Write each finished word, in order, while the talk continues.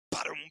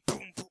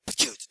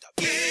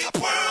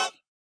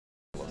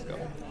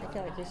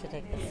feel like you should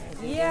take this.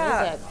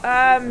 Yeah,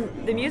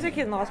 the music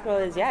in Lost Girl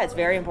is it's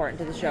very important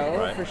to the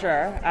show for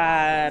sure.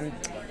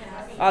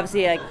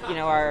 Obviously, like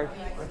our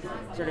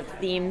sort of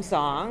theme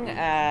song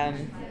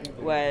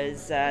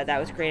was that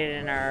was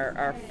created in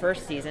our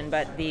first season,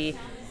 but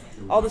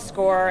all the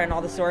score and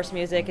all the source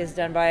music is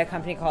done by a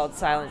company called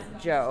Silent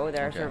Joe.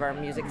 They're sort of our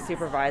music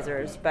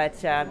supervisors,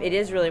 but it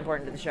is really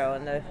important to the show,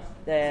 and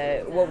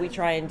the what we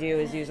try and do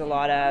is use a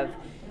lot of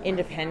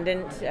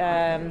independent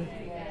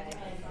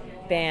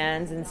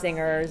bands and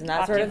singers and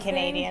that Often sort of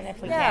Canadian thing.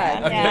 if we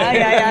can.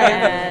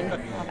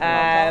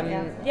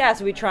 And,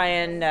 so we try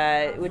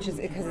and which is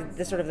because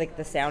the sort of like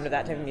the sound of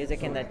that type of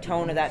music and the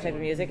tone of that type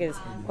of music is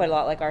quite a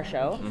lot like our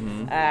show.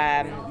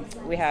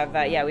 We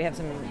have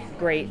some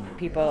great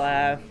people,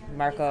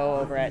 Marco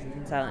over at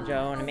Silent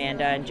Joe and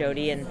Amanda and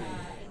Jody,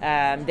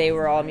 and they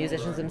were all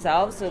musicians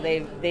themselves, so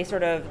they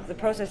sort of, the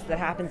process that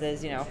happens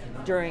is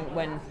during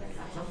when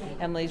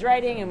Emily's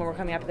writing and when we're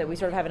coming up with it, we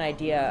sort of have an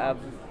idea of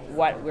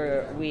what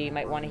we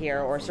might want to hear,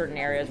 or certain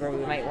areas where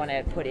we might want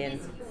to put in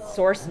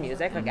source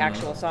music, like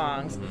actual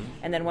songs.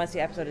 And then once the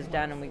episode is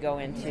done and we go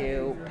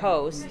into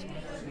post,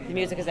 the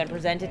music is then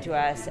presented to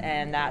us,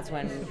 and that's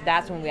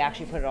when we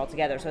actually put it all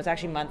together. So it's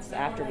actually months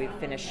after we've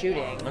finished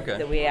shooting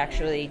that we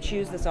actually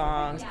choose the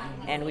songs,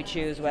 and we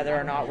choose whether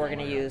or not we're going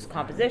to use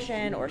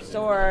composition or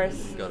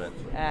source. Got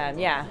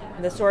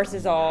it. The source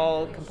is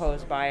all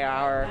composed by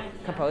our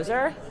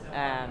composer.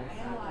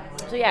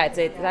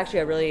 It's actually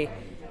a really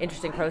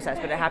interesting process,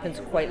 but it happens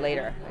quite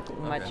later,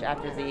 much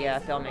after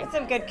the filming.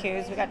 Some good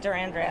cues. We got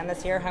Duran Duran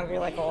this year, Hungry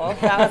Like a Wolf.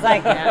 That was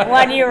like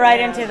when you write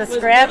into the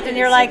script and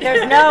you're like,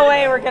 there's no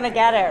way we're going to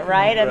get it,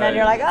 right? And then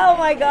you're like, oh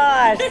my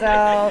gosh.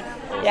 So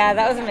yeah,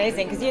 that was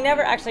amazing, because you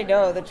never actually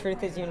know. The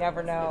truth is you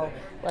never know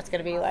what's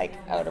going to be like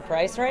out of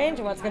price range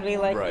and what's going to be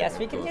like, yes,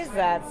 we can use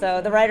that.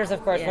 So the writers,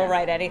 of course, will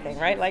write anything,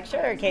 right? Like,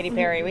 sure, Katy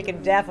Perry, we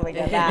can definitely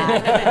do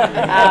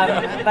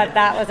that. But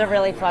that was a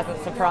really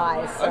pleasant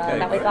surprise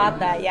that we got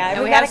that. Yeah,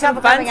 and we got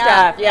some fun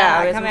stuff.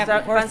 Coming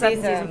up for fun stuff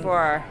in season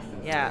 4.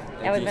 Yeah,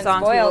 and we've been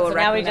spoiled, so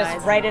now we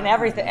just write in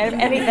everything.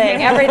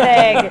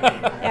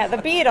 Yeah, the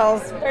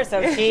Beatles, they're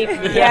so cheap.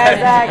 Yeah,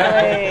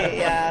 exactly.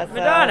 Yeah, so.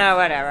 Madonna,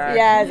 whatever.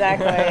 Yeah,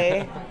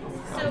 exactly.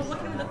 So what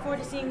can we look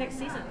forward to seeing next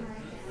season?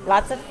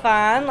 Lots of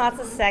fun, lots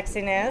of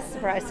sexiness,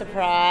 surprise,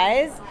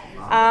 surprise.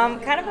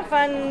 Kind of a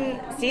fun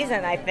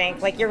season, I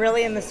think. Like, you're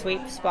really in the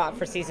sweet spot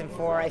for season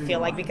 4, I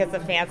feel like, because the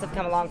fans have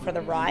come along for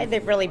the ride.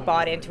 They've really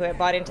bought into it,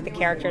 bought into the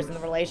characters and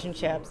the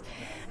relationships,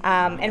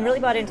 and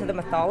really bought into the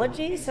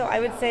mythology. So I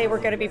would say we're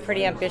going to be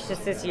pretty ambitious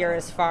this year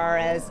as far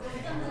as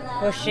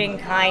pushing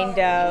kind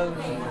of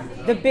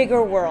the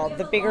bigger world,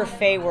 the bigger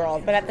Fae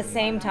world. But at the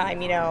same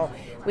time,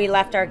 we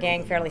left our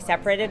gang fairly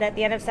separated at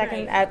the end of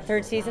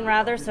third season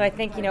rather. So I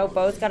think,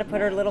 Beau's got to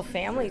put her little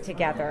family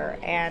together,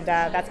 and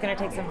that's going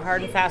to take some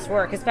hard and fast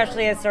work,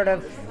 especially as sort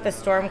of the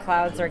storm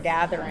clouds are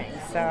gathering.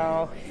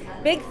 So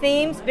big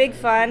themes, big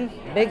fun,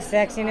 big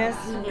sexiness.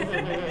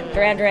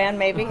 Duran Duran,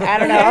 maybe. I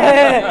don't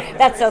know.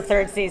 That's so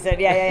third season.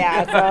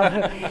 Yeah.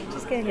 So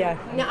just kidding. Yeah.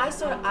 Now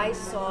I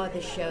saw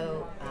the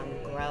show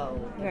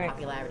grow in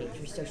popularity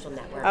through social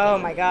networking. Oh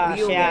my gosh!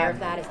 Were you aware of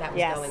that as that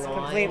was going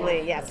on?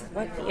 Completely. Yes.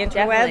 What? Interwebs?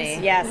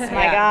 Definitely. Yes.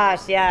 My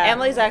gosh. Yeah.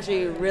 Emily's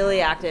actually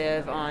really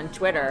active on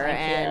Twitter,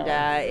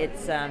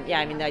 it's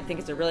I think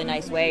it's a really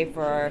nice way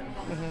for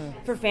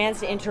fans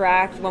to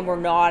interact when we're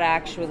not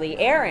actually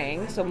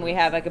airing. So when we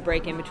have like a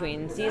break in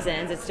between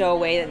seasons, it's still a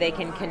way that they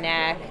can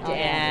connect.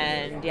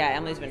 And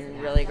Emily's been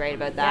really great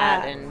about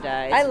that. And it's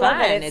I love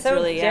fun. it. It's so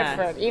really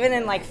different. Even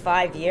in like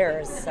 5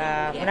 years,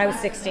 when I was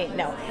 16.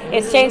 No,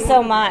 it's changed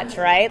so much,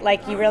 right?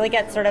 Like, you really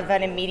get sort of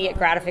an immediate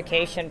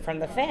gratification from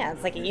the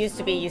fans. Like, it used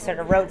to be you sort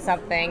of wrote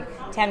something,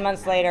 10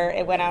 months later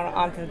it went out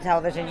onto the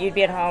television, you'd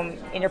be at home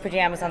in your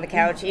pajamas on the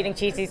couch eating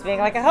cheesies, being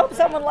like, I hope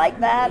someone liked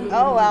that.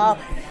 Oh well.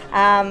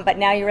 But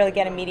now you really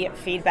get immediate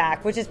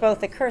feedback, which is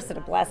both a curse and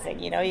a blessing.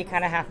 You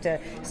kind of have to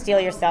steel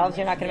yourselves.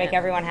 You're not going to make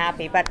everyone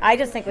happy, but I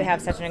just think we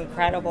have such an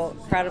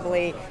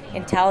incredibly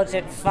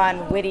intelligent,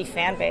 fun, witty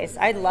fan base.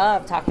 I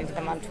love talking to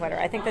them on Twitter.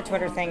 I think the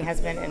Twitter thing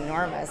has been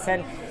enormous,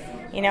 and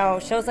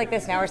shows like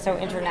this now are so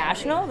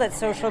international that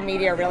social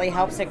media really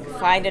helps it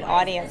find an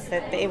audience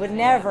that it would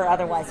never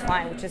otherwise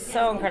find, which is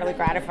so incredibly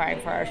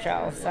gratifying for our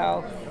show.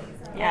 So,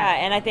 yeah,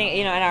 and I think,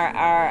 and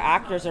our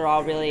actors are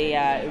all really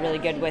really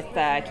good with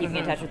keeping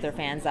in touch with their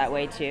fans that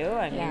way too.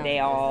 I mean, they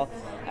all,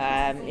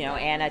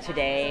 Anna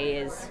today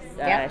is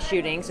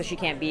shooting, so she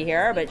can't be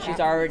here, but she's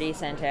already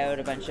sent out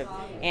a bunch of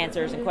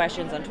answers and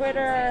questions on Twitter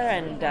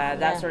and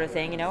that sort of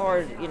thing,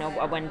 or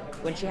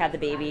when she had the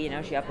baby,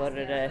 she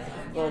uploaded a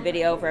little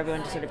video for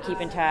everyone to sort of keep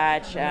in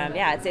touch.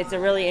 It's a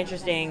really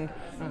interesting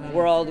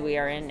world we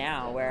are in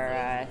now,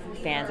 where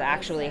fans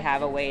actually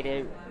have a way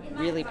to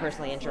really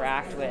personally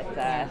interact with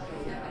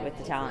with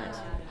the talent.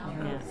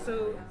 Yeah.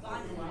 So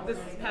this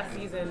past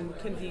season,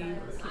 Kinsey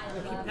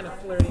keep kind of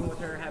flirting with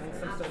her having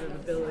some sort of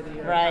ability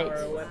or Right.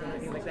 power or weapon or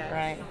anything like that.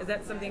 Right. Is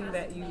that something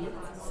that you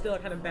still are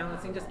kind of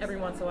balancing? Just every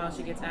once in a while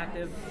she gets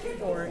active,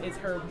 or is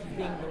her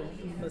being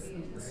the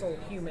sole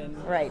human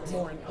Right.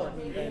 more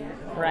important than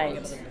Right. being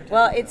able to protect?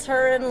 Well, it's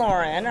her and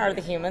Lauren are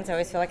the humans. I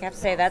always feel like I have to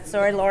say that.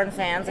 Sorry, Lauren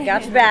fans. I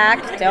got your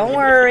back. Don't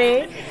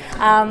worry.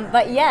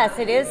 But yes,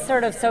 it is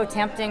sort of so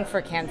tempting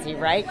for Kenzie,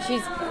 right?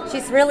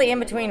 She's really in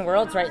between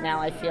worlds right now,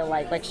 I feel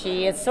like. Like,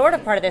 she is sort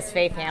of part of this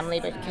Faye family,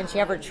 but can she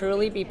ever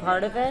truly be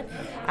part of it?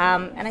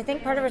 And I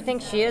think part of her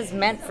thinks she is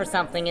meant for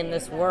something in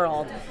this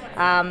world.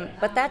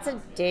 But that's a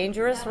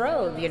dangerous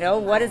road, you know?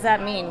 What does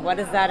that mean? What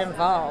does that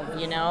involve,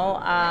 you know?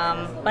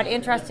 But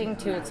interesting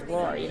to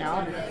explore, you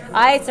know?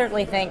 I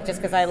certainly think,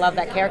 just because I love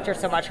that character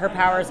so much, her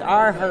powers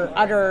are her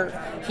utter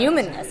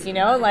humanness, you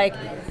know? Like,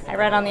 I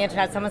read on the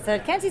internet, someone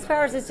said, Kenzie's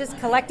powers is just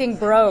collecting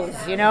bros,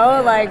 you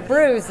know? Like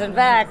Bruce and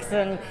Vex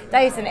and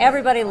Dyson,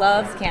 everybody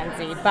loves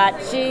Kenzie, but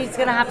she's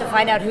going to have to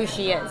find out who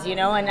she is, you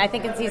know? And I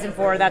think in season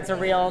 4, that's a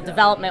real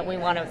development we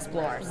want to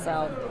explore,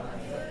 so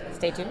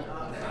stay tuned.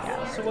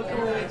 So what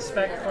can we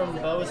expect from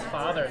Beau's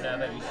father now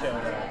that he showed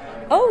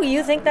up? Oh,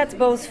 you think that's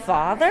Beau's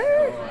father?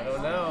 I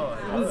don't know.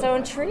 That's so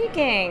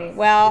intriguing.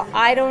 Well,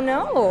 I don't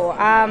know.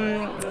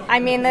 I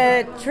mean,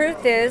 the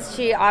truth is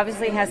she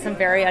obviously has some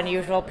very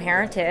unusual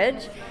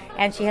parentage,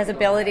 and she has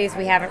abilities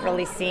we haven't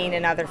really seen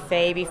in other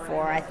Fae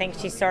before. I think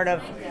she's sort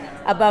of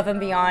above and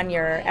beyond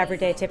your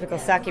everyday typical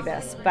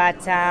succubus.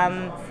 But,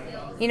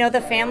 you know,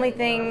 the family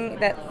thing,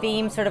 that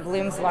theme sort of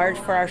looms large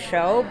for our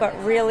show, but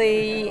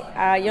really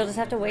you'll just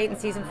have to wait in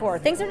season 4.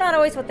 Things are not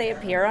always what they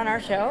appear on our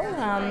show.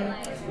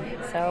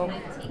 So,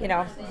 you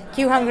know,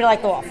 cue hungry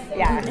like the wolf.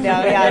 Yeah, no,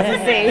 yeah,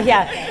 let's see.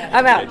 Yeah,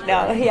 I'm out.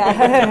 No, yeah.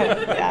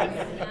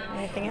 Yeah.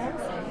 Anything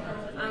else?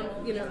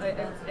 You know,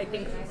 I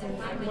think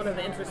one of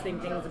the interesting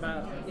things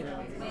about, you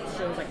know,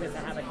 shows like this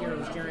that have a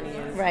hero's journey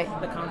is Right.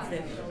 the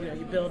constant, you know,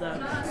 you build up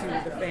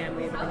to the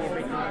family, but then you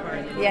break them apart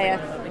and you Yeah, break yeah.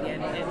 them up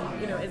again.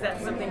 And, you know, is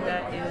that something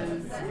that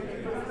is,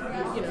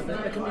 you know,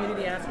 the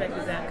community aspect,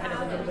 is that kind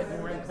of a little bit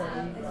more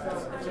important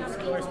to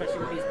explore, especially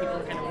with these people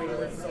kind of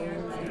wayward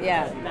souls?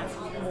 Yeah. That's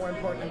more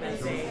important than,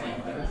 say,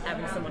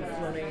 having someone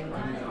floating.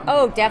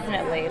 Oh,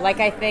 definitely. Like,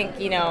 I think,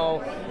 you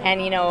know,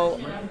 and, you know,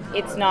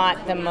 it's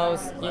not the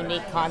most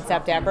unique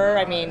concept ever.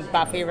 I mean,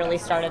 Buffy really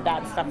started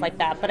that and stuff like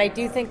that. But I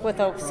do think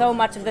with so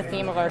much of the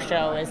theme of our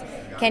show is,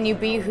 can you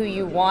be who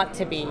you want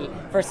to be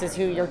versus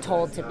who you're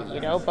told to be, you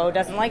know? Beau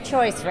doesn't like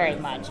choice very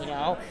much, you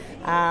know,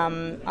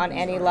 on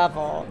any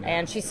level.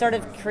 And she sort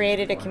of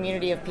created a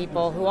community of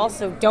people who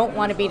also don't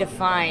want to be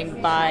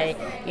defined by,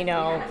 you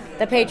know,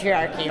 the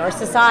patriarchy or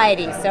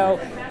society. So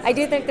I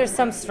do think there's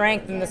some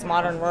strength in this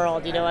modern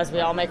world, you know, as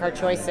we all make our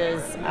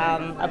choices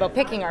about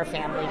picking our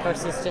family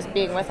versus just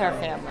being with our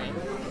family.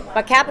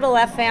 But capital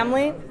F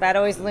family, that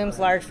always looms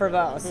large for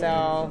Beau,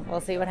 so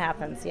we'll see what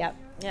happens. Yep.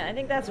 Yeah, I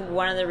think that's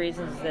one of the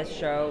reasons this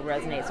show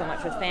resonates so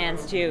much with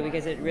fans too,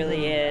 because it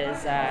really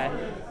is,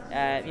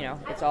 you know,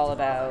 it's all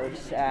about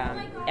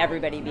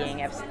everybody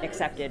being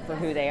accepted for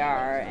who they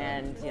are,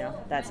 and you know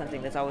that's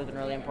something that's always been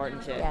really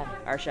important to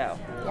our show.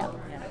 Yeah.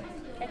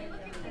 Yeah.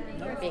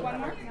 Being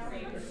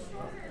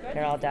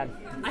They're all done.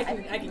 I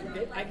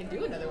can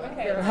do another one.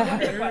 Okay.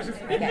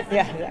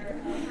 Yeah, exactly.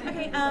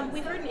 Okay,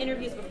 we've heard in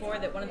interviews before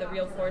that one of the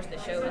real cores of the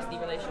show is the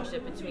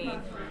relationship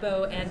between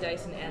Beau and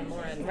Dyson and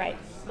Lauren. Right.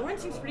 Lauren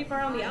seems pretty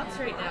far on the outs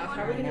right now.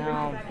 How are we going to bring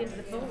her back into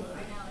the fold?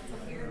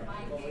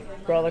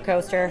 Roller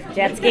coaster,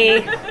 jet ski,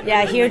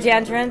 yeah, huge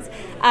entrance.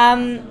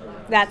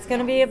 That's going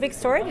to be a big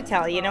story to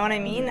tell, you know what I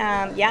mean?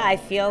 Yeah, I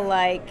feel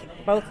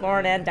like both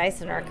Lauren and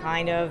Dyson are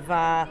kind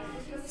of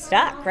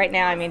stuck right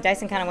now. I mean,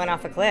 Dyson kind of went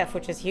off a cliff,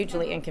 which is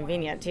hugely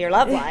inconvenient to your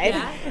love life.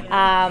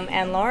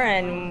 And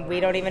Lauren, we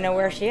don't even know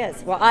where she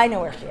is. Well, I know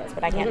where she is,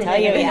 but I can't tell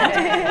you yet.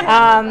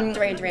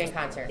 Duran Duran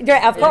concert.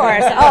 Of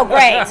course. Oh,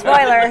 great.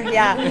 Spoiler.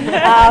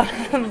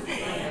 Yeah.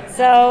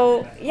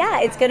 So,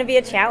 yeah, it's going to be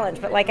a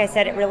challenge. But like I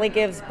said, it really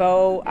gives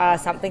Beau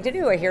something to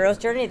do, a hero's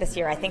journey this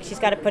year. I think she's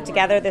got to put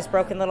together this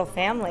broken little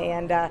family.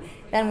 And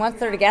then once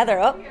they're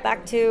together,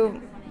 back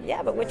to,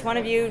 yeah, but which one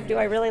of you do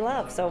I really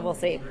love? So we'll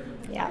see.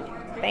 Yeah.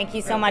 Thank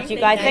you so much, you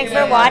guys. Thanks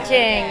for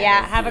watching.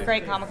 Yeah, have a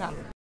great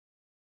Comic-Con.